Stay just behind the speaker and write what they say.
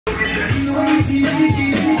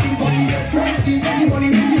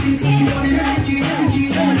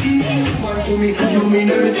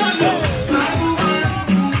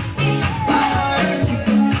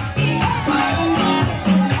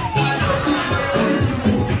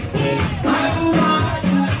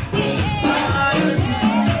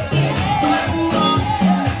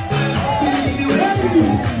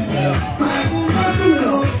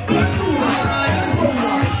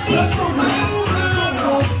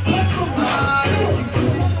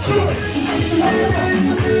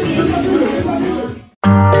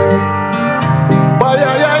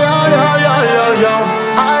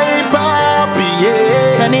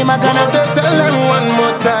I'm gonna tell them one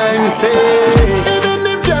more time, say even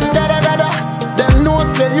if you're gada, then no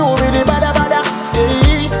say you really bada.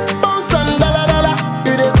 Hey, bounce and dala,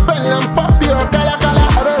 you just spend and pop your kala.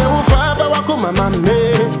 Father wakuma mame,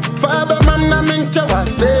 Father mamna mincha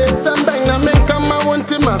wase, sambang na minka ma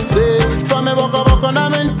wanti mase, fame boko na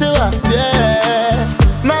minti wase,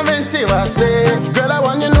 na minti wase. Girl, I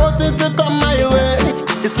want you know since you come my way,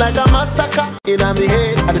 it's like a massacre in my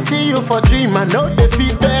head. I see you for dream, I know they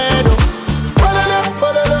feel bad.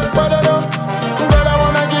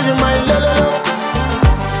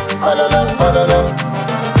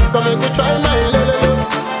 Come make me try my lele.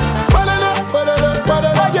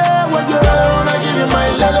 Yeah, I wanna give you my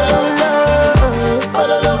lele.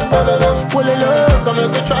 Come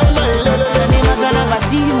make me try my lele. I'm gonna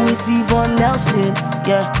see you with Yvonne Nelson.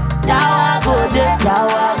 Yeah, now I go there,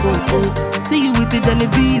 see you with the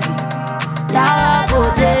Genevieve. Now I go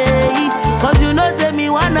there, cause you know say me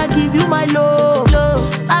wanna give you my love.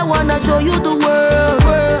 I wanna show you the world.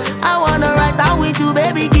 I wanna ride down with you,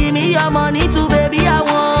 baby. Give me your money too, baby. I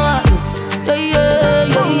want. Yeah.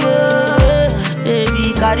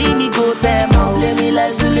 Baby, carry me go them out. Let me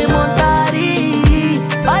like Suleiman Tari.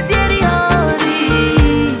 But you're the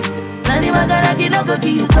honey. Nani magana ki no go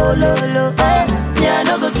kill solo. Yeah,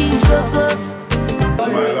 no go kill solo. My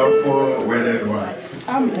love for wedded wife.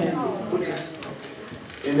 Amen.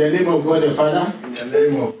 In the name of God the Father. In the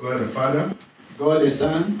name of God the Father. God the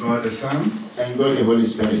Son. God the Son. And God the Holy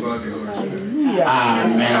Spirit. God the Holy Spirit.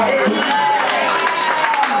 Amen.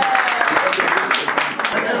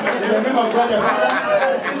 In the name of God the Father,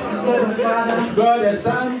 God the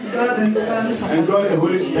Son, and God the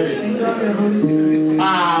Holy Spirit.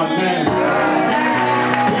 Amen.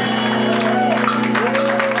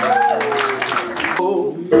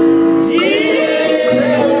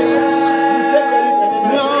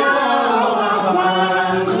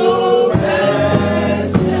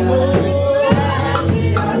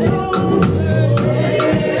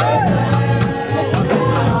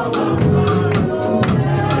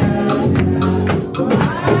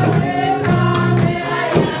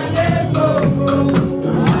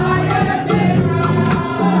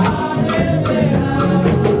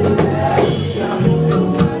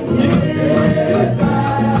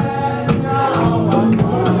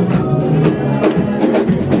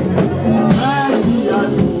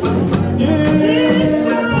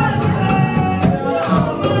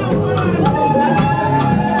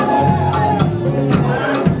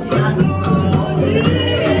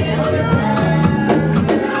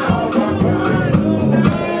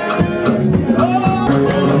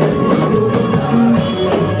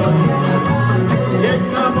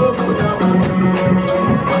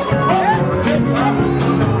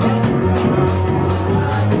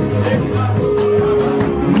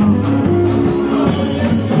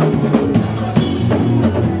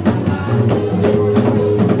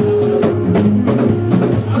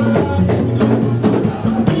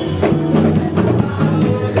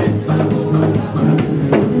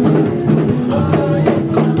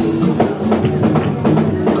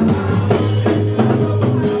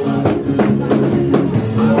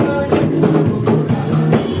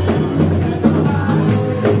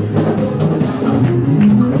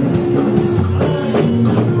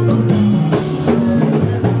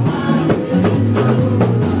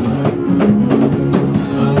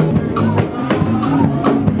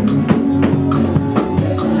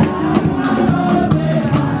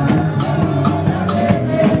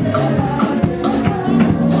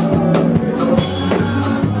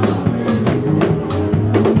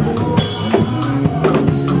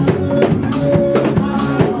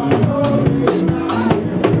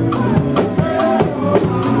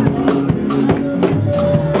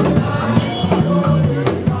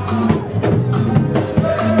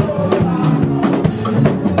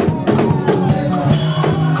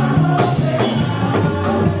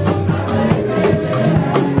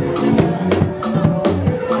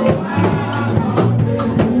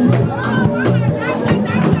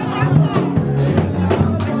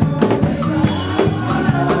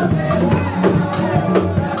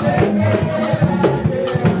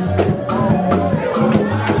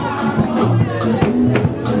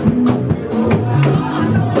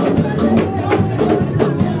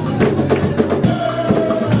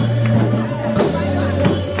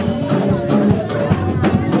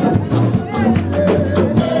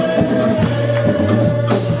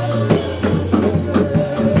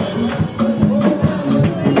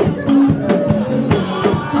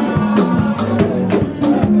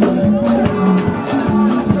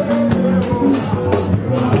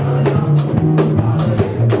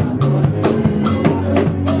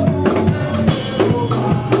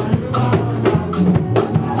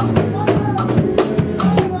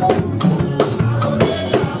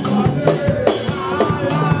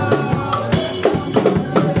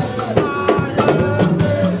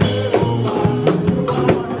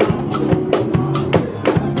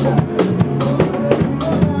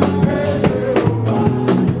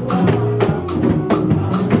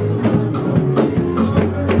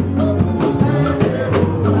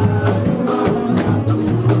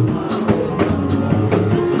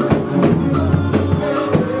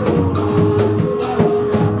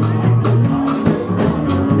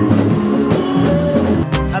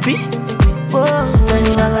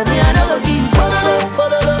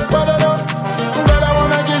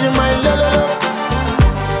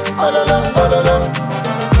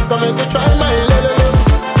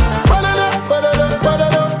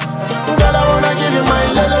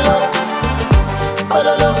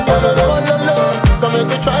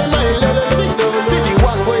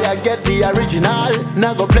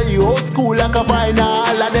 I go play you old school like a final.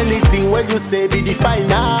 And anything where you say be the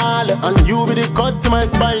final. And you be the cut to my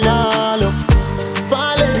spinal.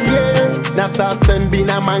 That's a send bin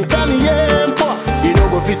a man can you know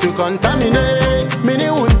go fit to contaminate. Many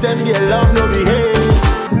won't tell your love no behave.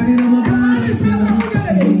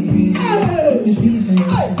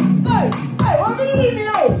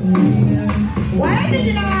 Why did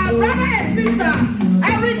you know brother and sister?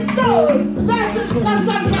 Every soul, that's the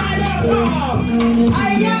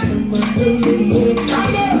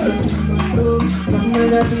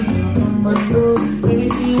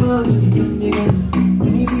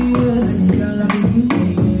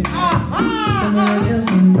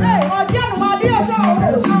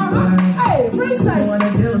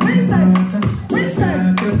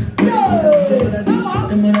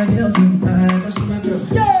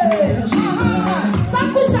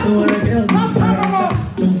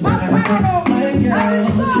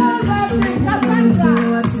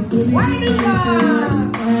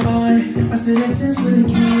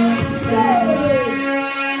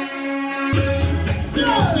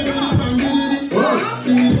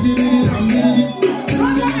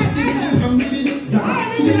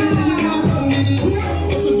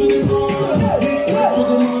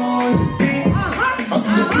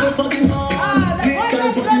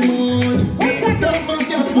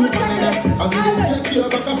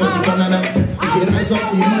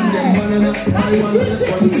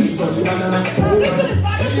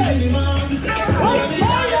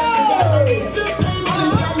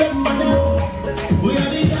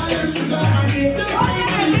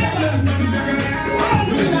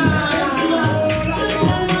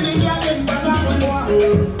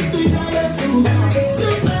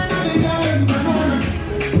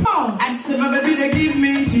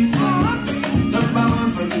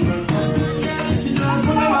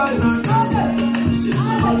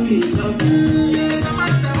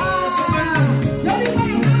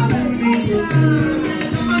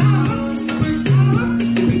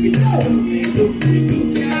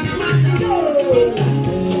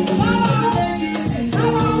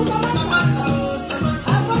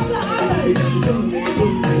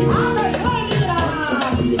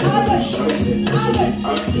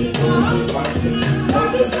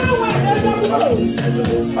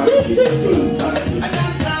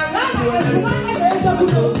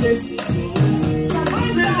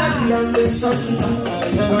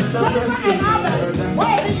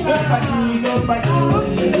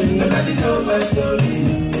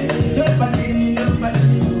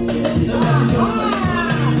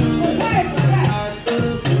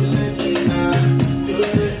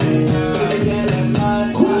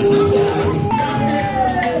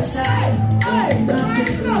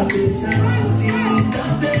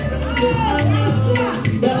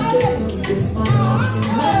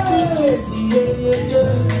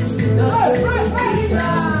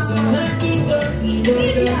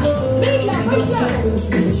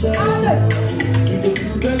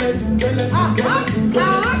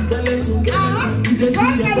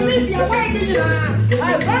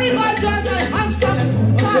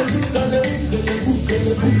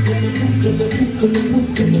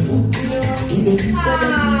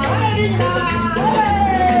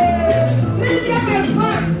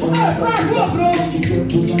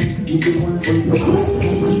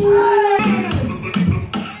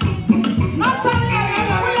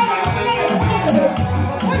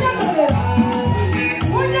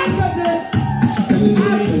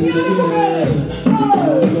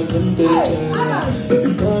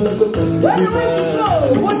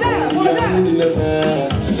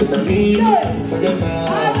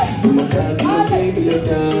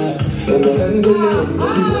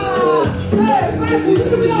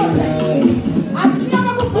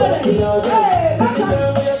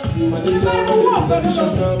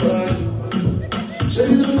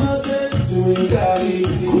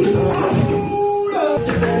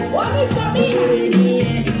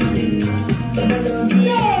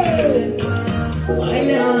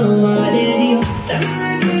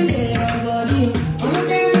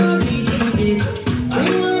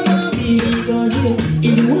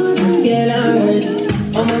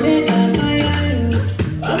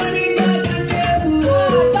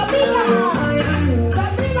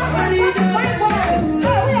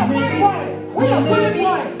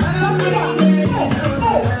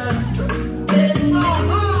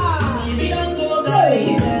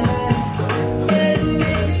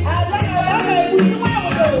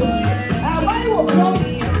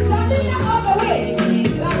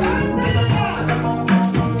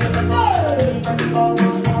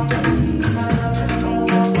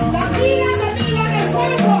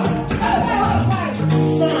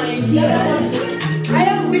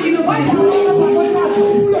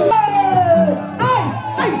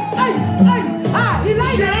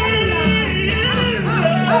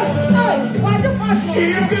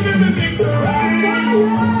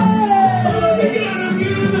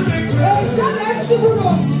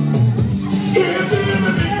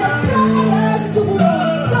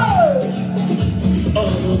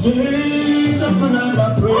days upon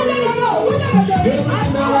my prayer.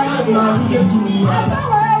 Everything that I have, you give to me.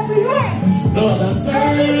 Lord, I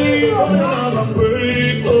say, oh, I'm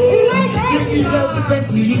grateful. This is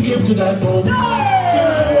everything you give to that boy.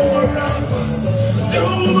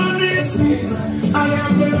 Jehovah Nissi, I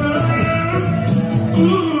am the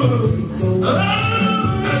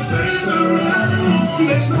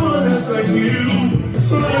there's no one else like you.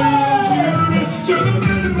 You're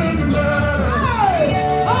the man.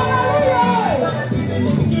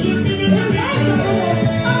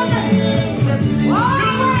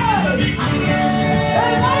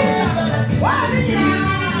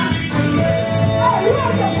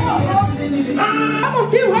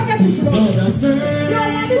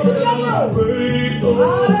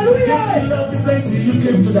 You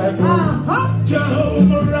came to that room.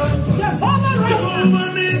 Jehovah Rapha, Jehovah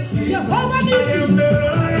Nissi, I am the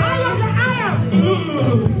I am.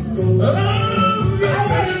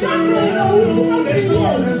 There's no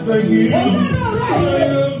one else like you. I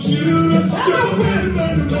love you.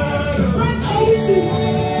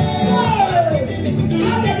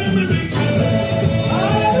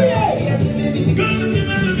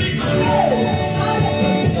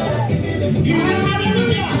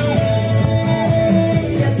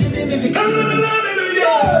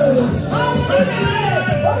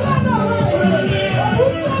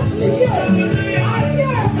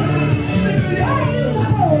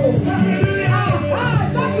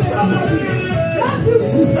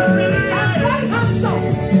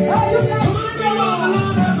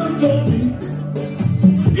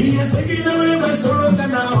 He has taken away my sorrows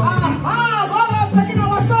and now. God has taken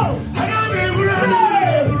our soul.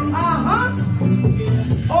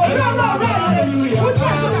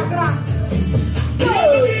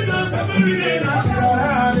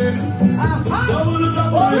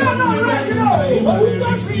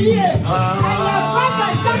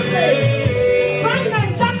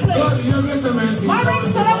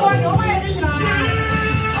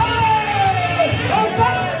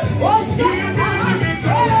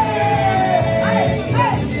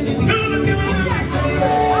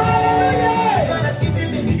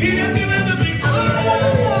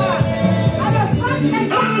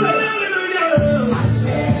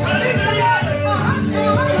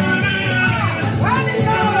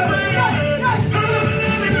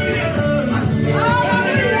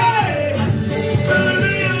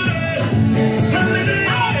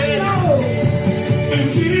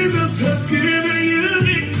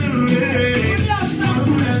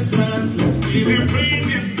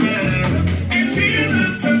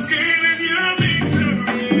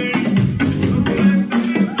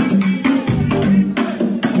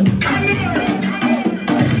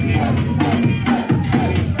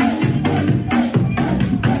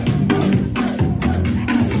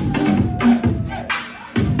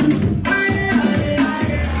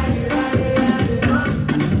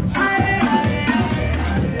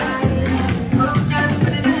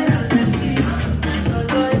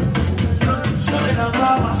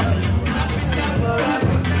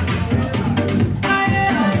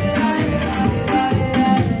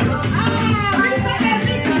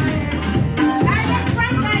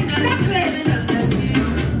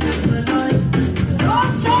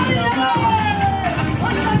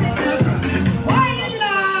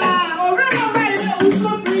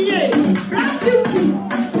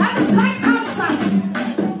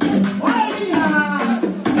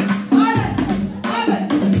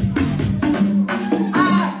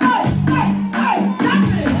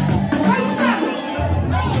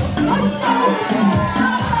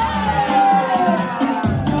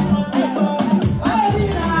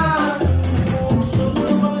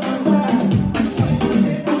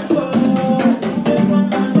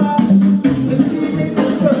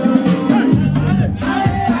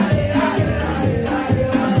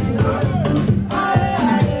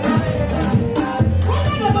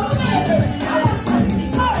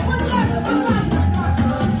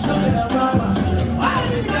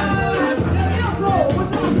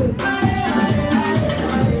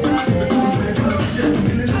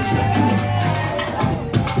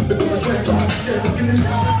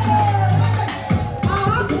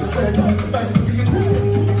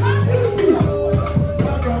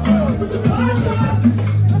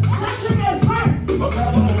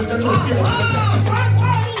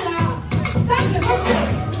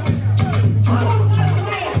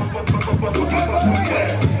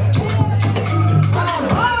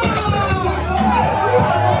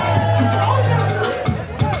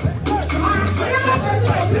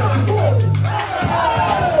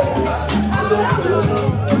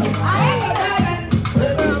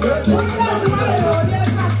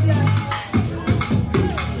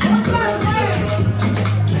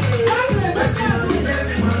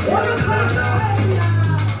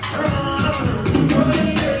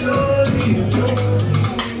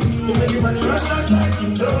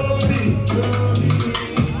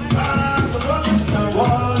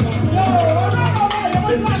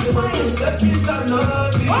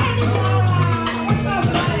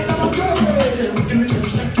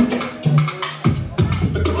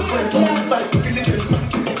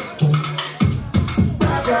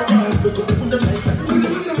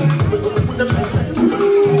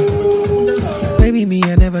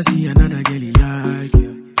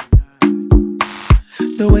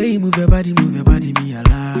 The way you move your body, me I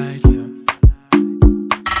like you.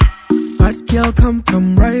 Bad girl,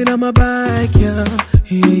 come right on my back, yeah.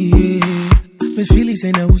 Me feel it,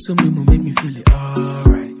 say now who's some make me feel it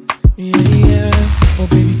alright. Yeah. Oh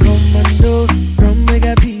baby, commando, come make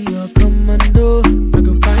I be your commando. I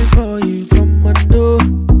can fight for you, commando.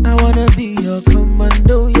 I wanna be your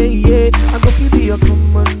commando, yeah. I go feel be your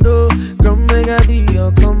commando, come make I be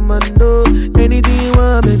your commando. Anything you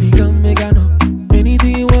want, baby, come make I know.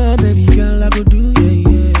 Anything you want, baby, girl, I go do,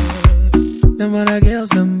 yeah. Them other girls,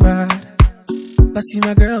 them bad, but see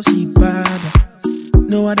my girl, she bad.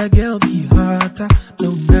 No other girl be hotter,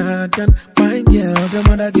 no nothing. My girl,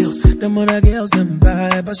 them other girls, them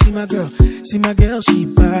bad. But see my girl, she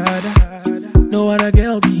bad. No other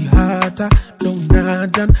girl be hotter, no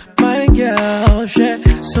nothing. My girl, shit.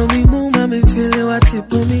 So me move, I been feeling what it.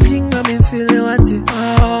 Put me jing, I been feeling what it.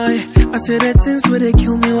 Oh, yeah. I say the things where they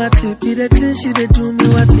kill me what it. Be the things she they do me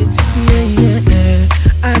what it.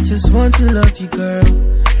 Yeah. I just want to love you, girl.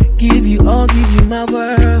 Give you all, give you my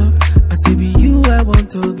world. I say be you, I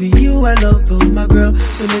want to be you, I love you, my girl.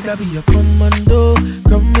 So make I be your commando,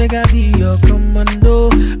 come make I be your commando.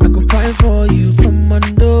 I could fight for you,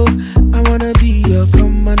 commando. I wanna be your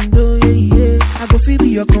commando, yeah. I go feel be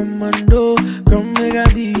your commando, come make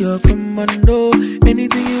I be your commando.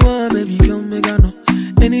 Anything you want, baby, come make I know.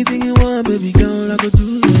 Anything you want, baby, girl, I go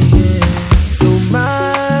do, yeah. So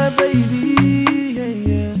my baby,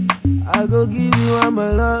 yeah. I go give you all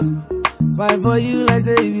my love. Fight for you like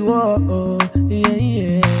say you want, oh,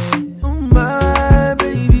 yeah. Oh, my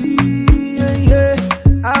baby, yeah.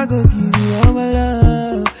 I go give you all my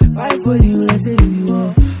love. Fight for you like say you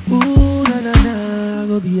want. Ooh, na. I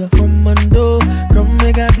go be your commando. Come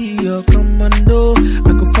make I be your commando.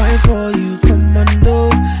 I go fight for you, commando.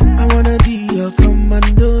 I wanna be your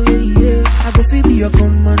commando, yeah. I go feel be your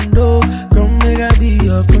commando. Come make I be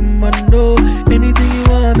your commando. Anything you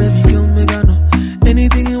want, baby, come make I know.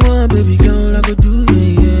 Anything you want, baby girl, I go do,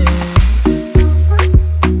 yeah.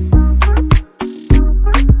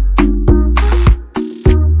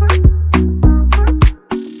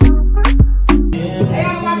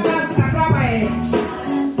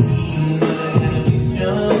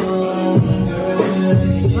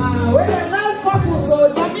 We're the last couple, so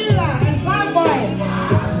Jamila and Fanboy.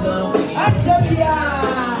 Actually,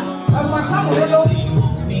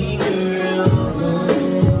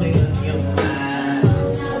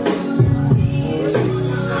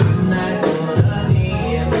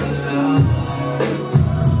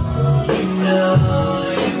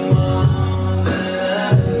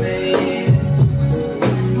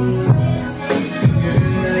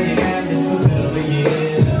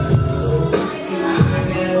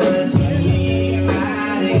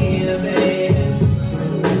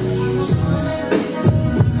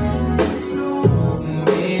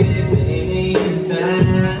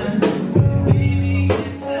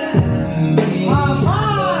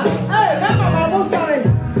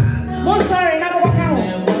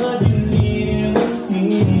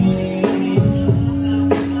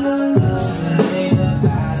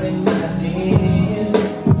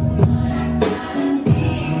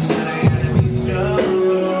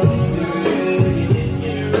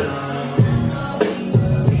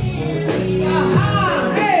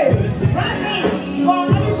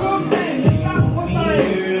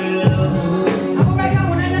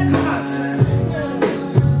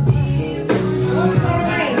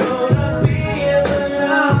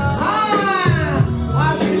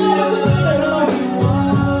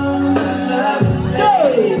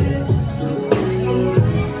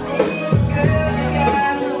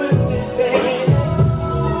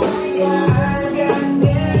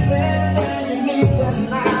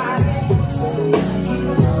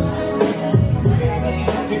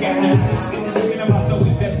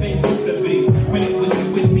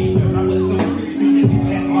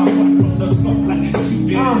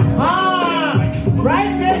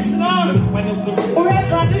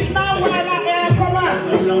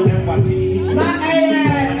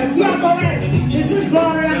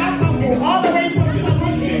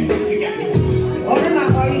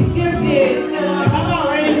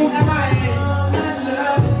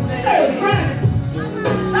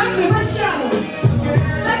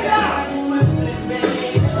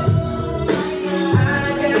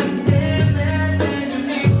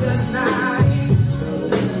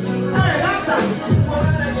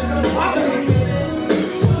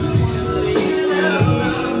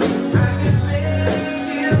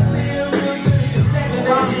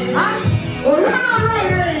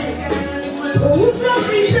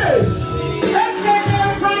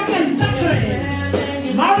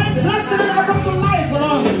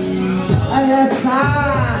 Yes,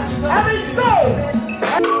 sir. Every soul.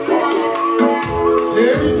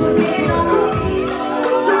 Ladies and gentlemen,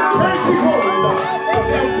 Pentecost,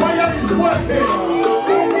 the fire is working.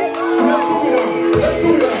 Let's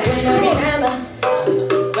do it.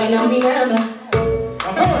 When I remember,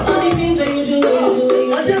 all these things when you do,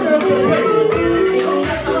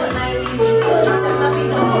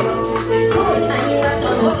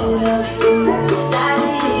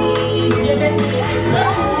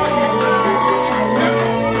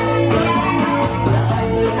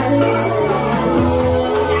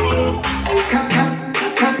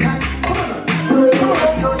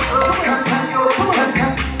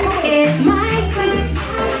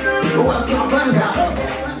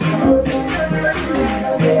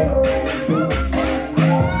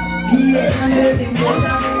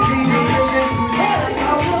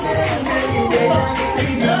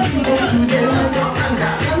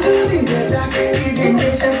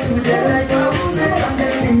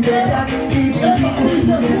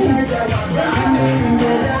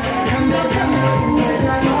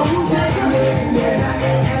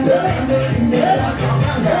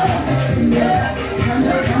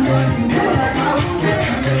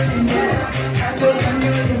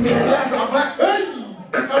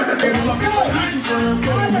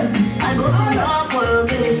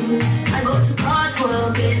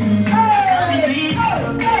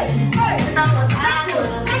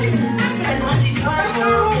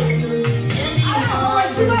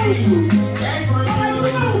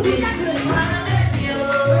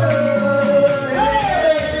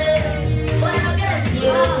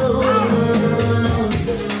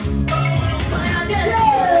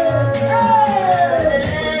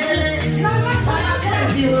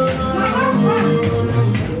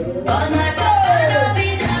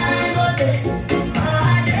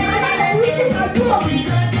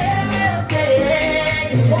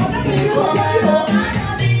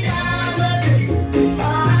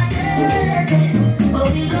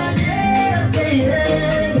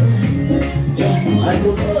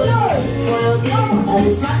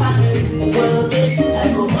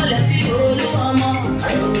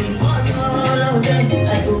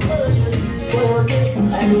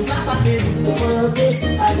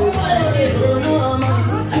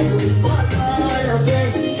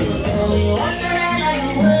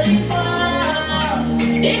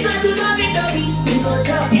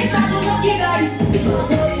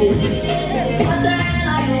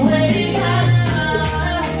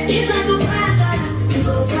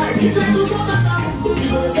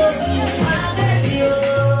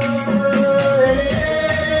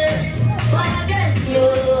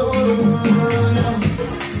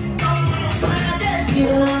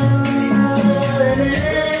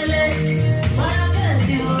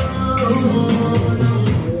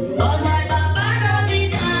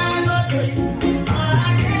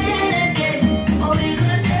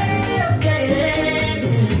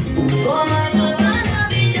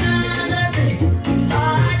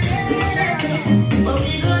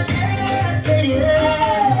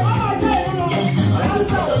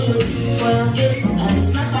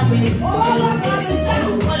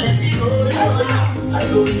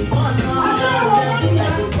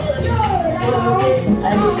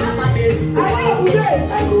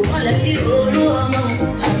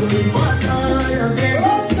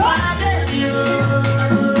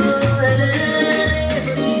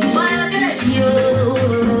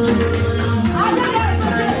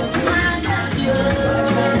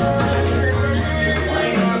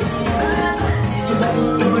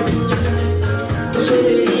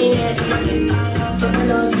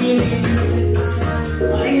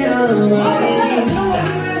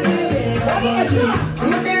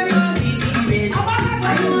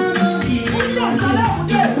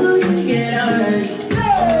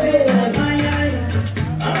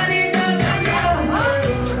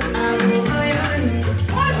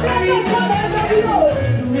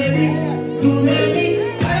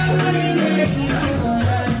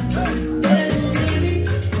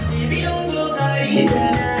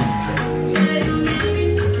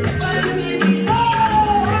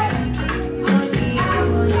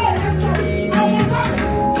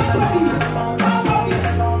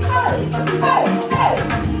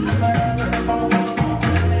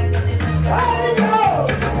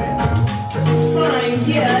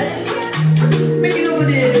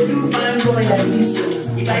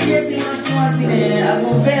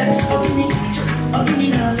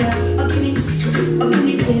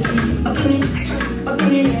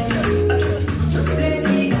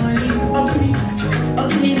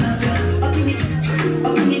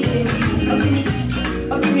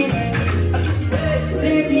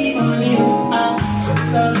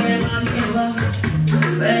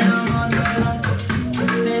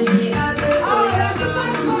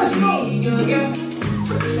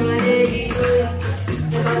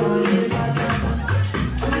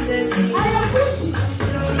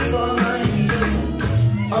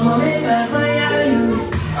 I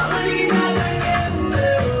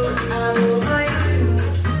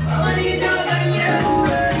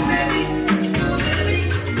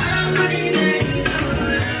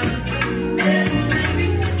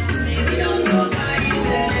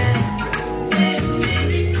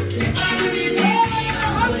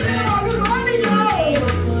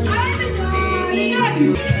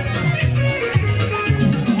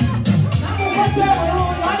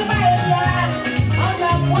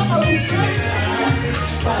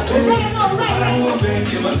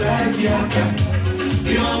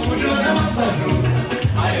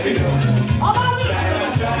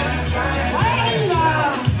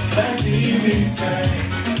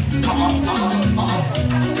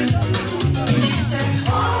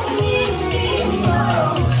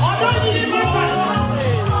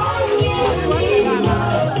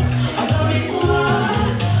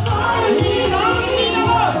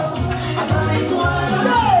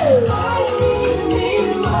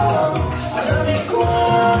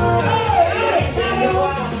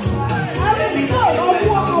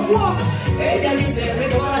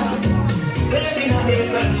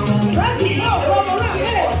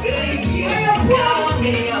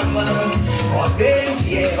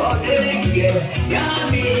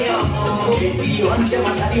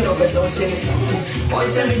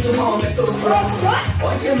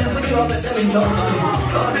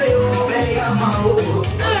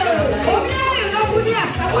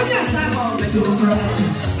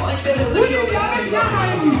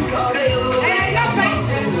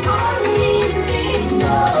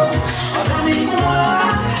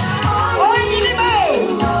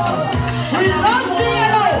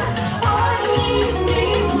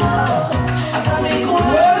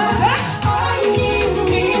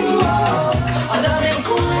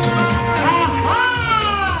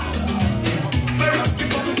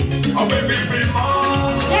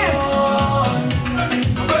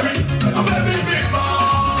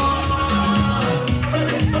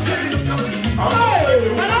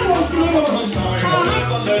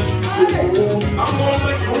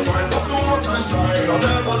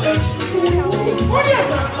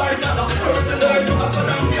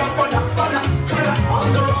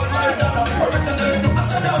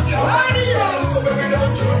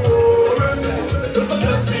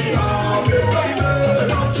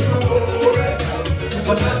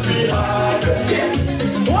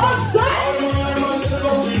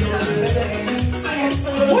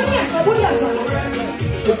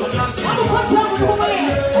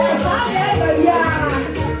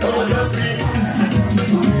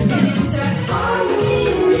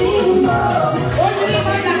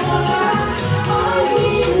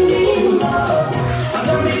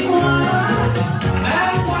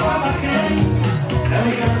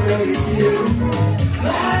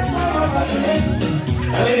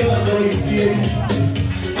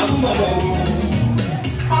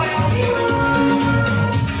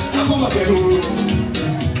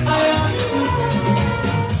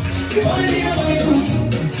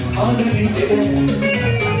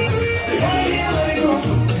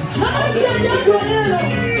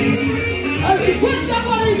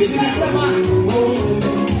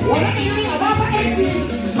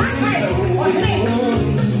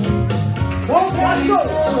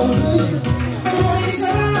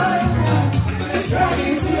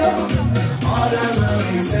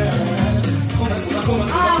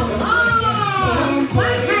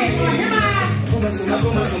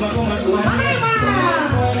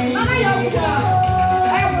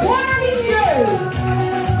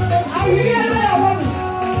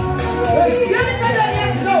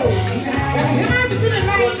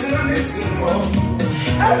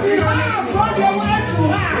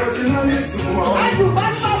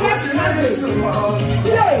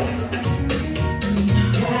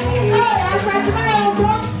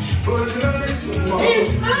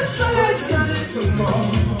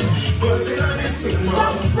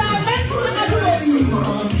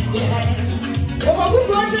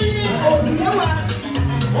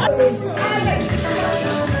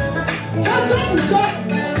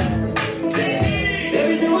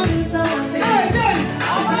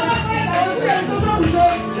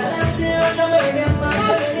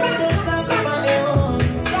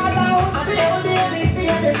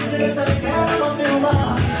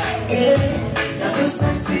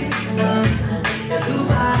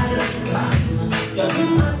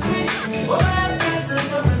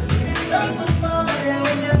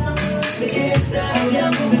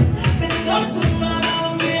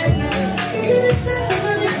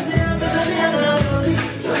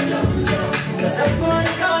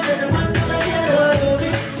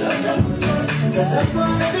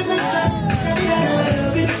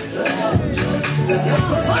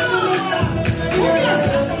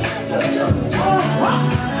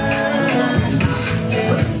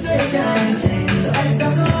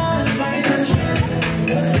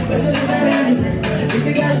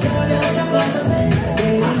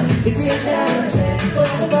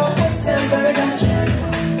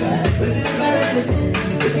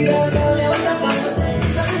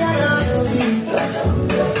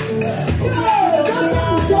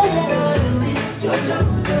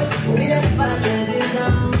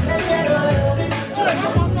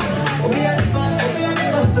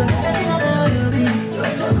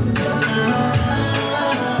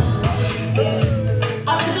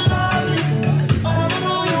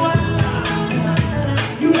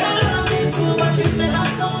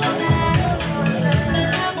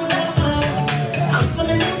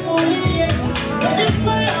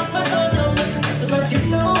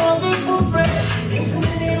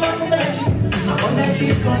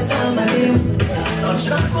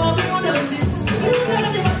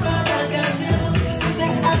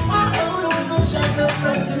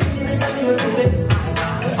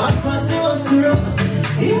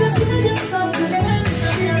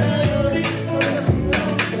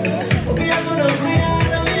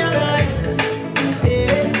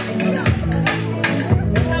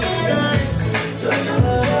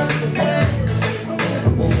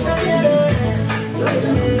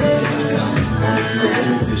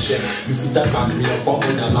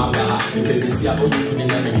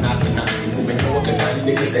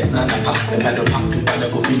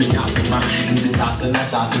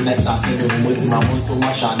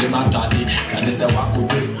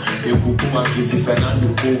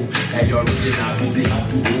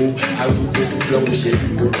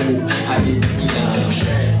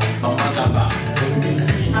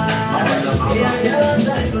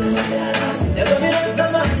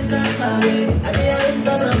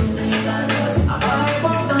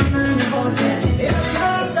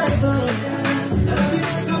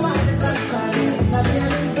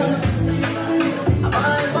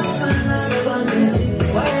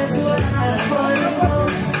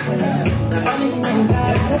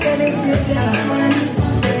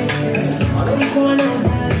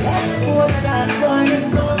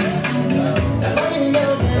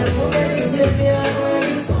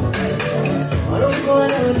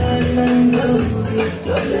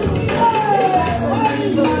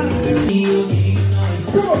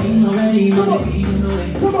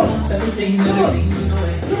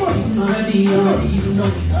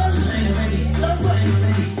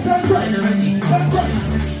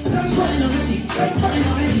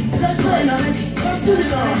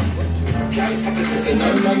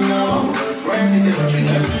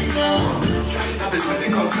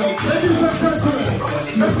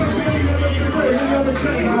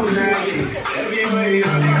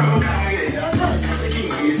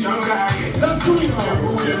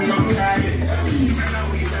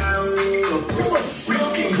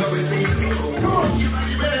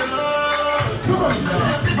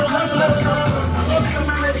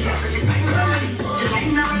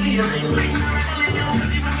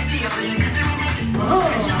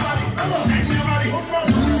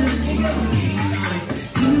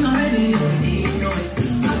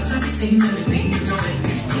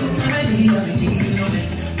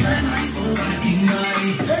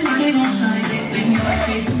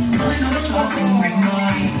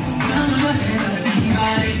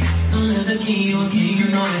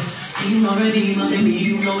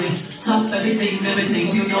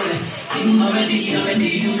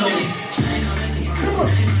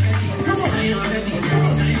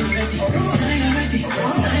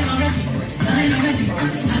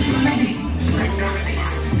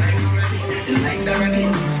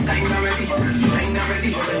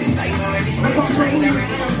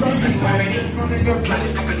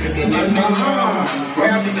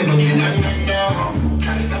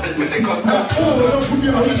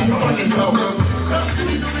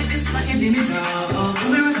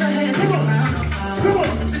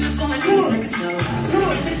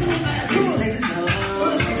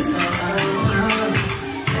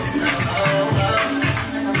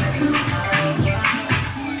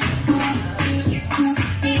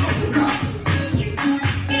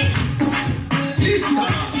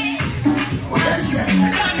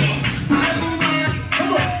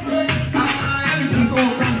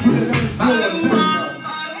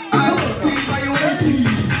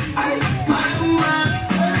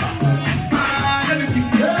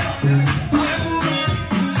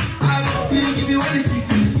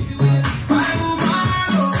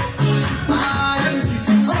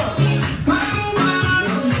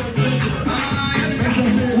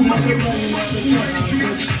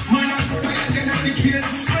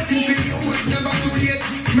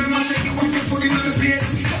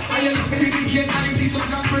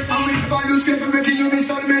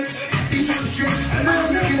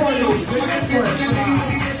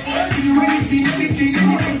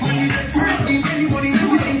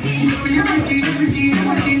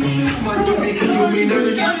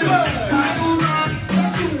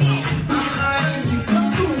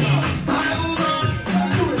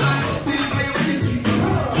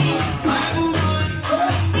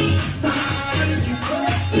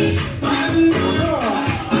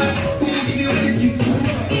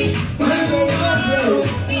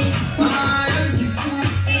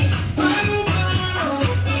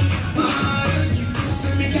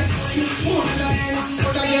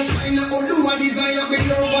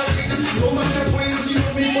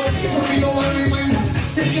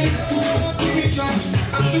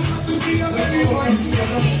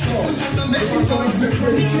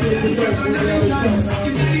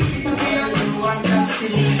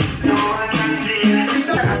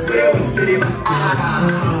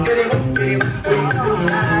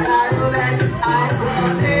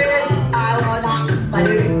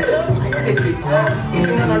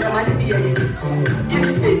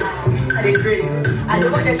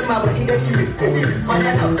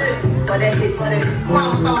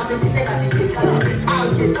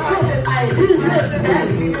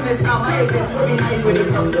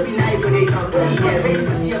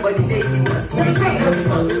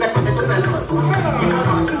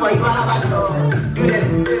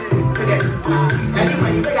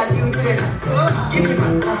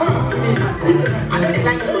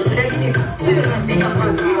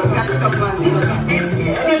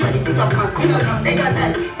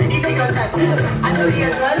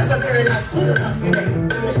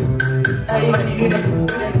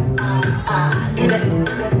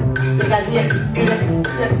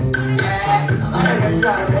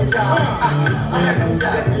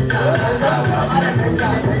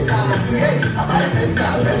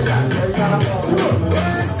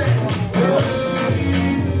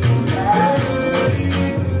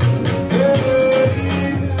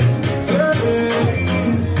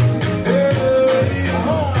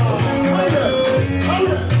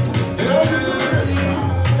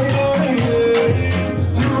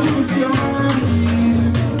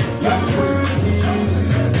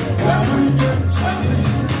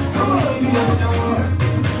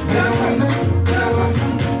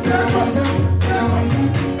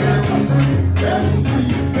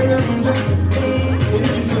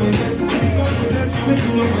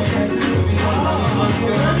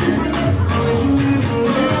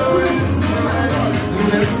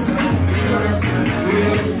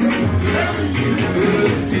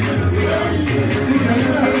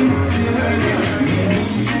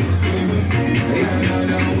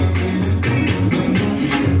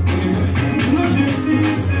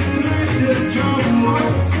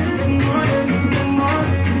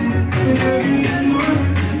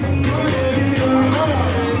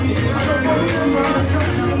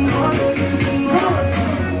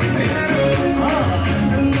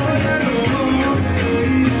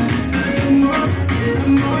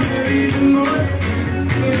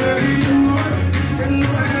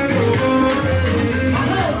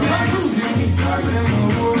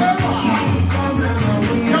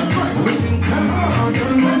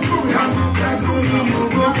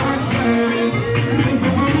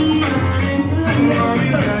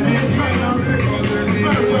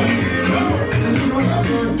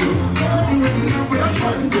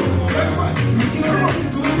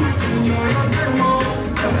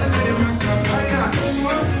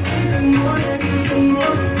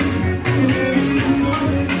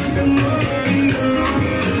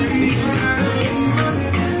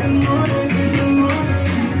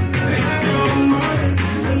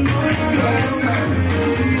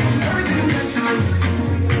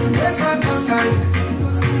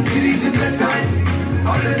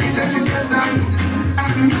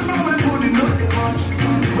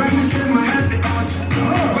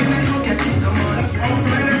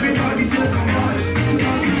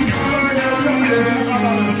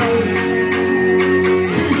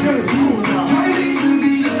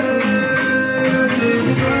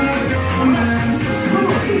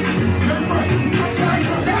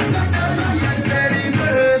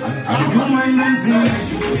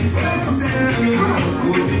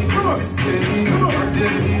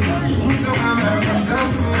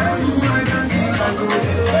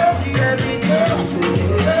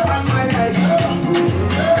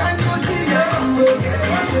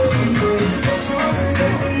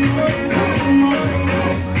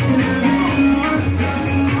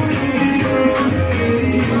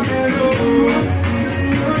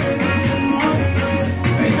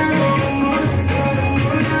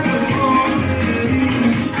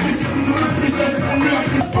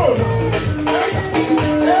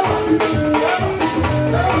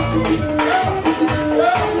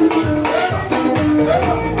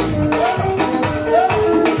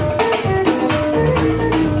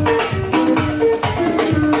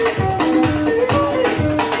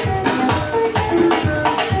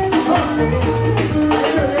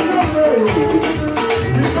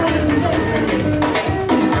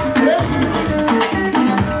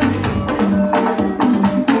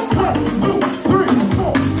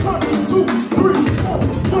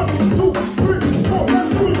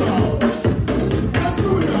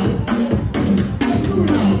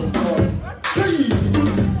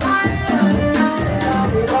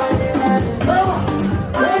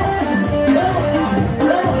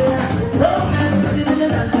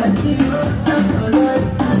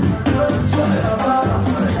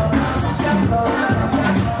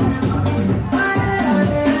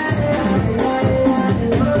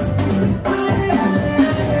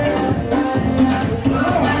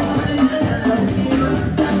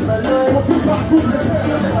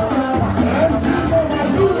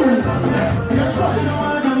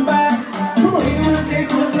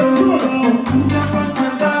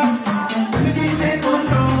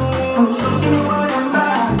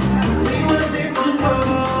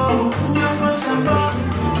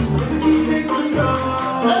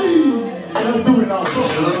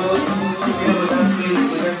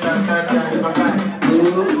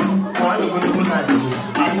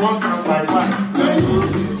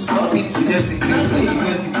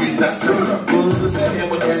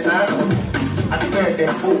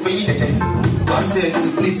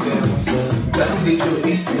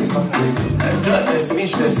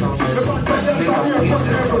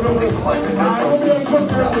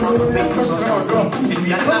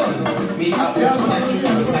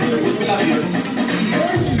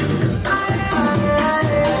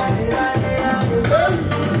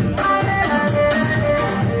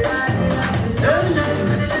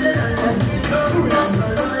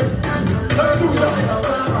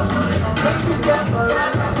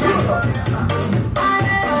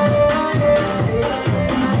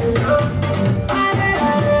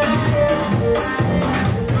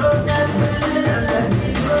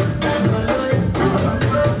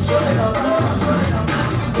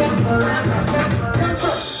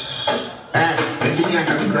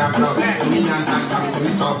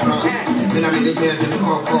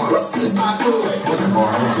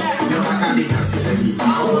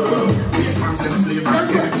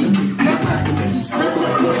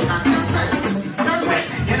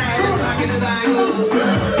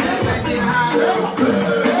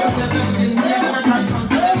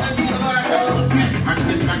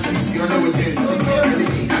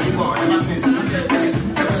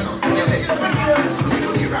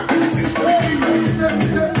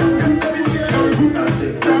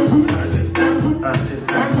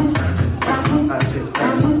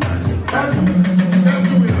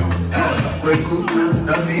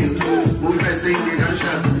Move that thing, then I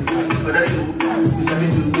shut.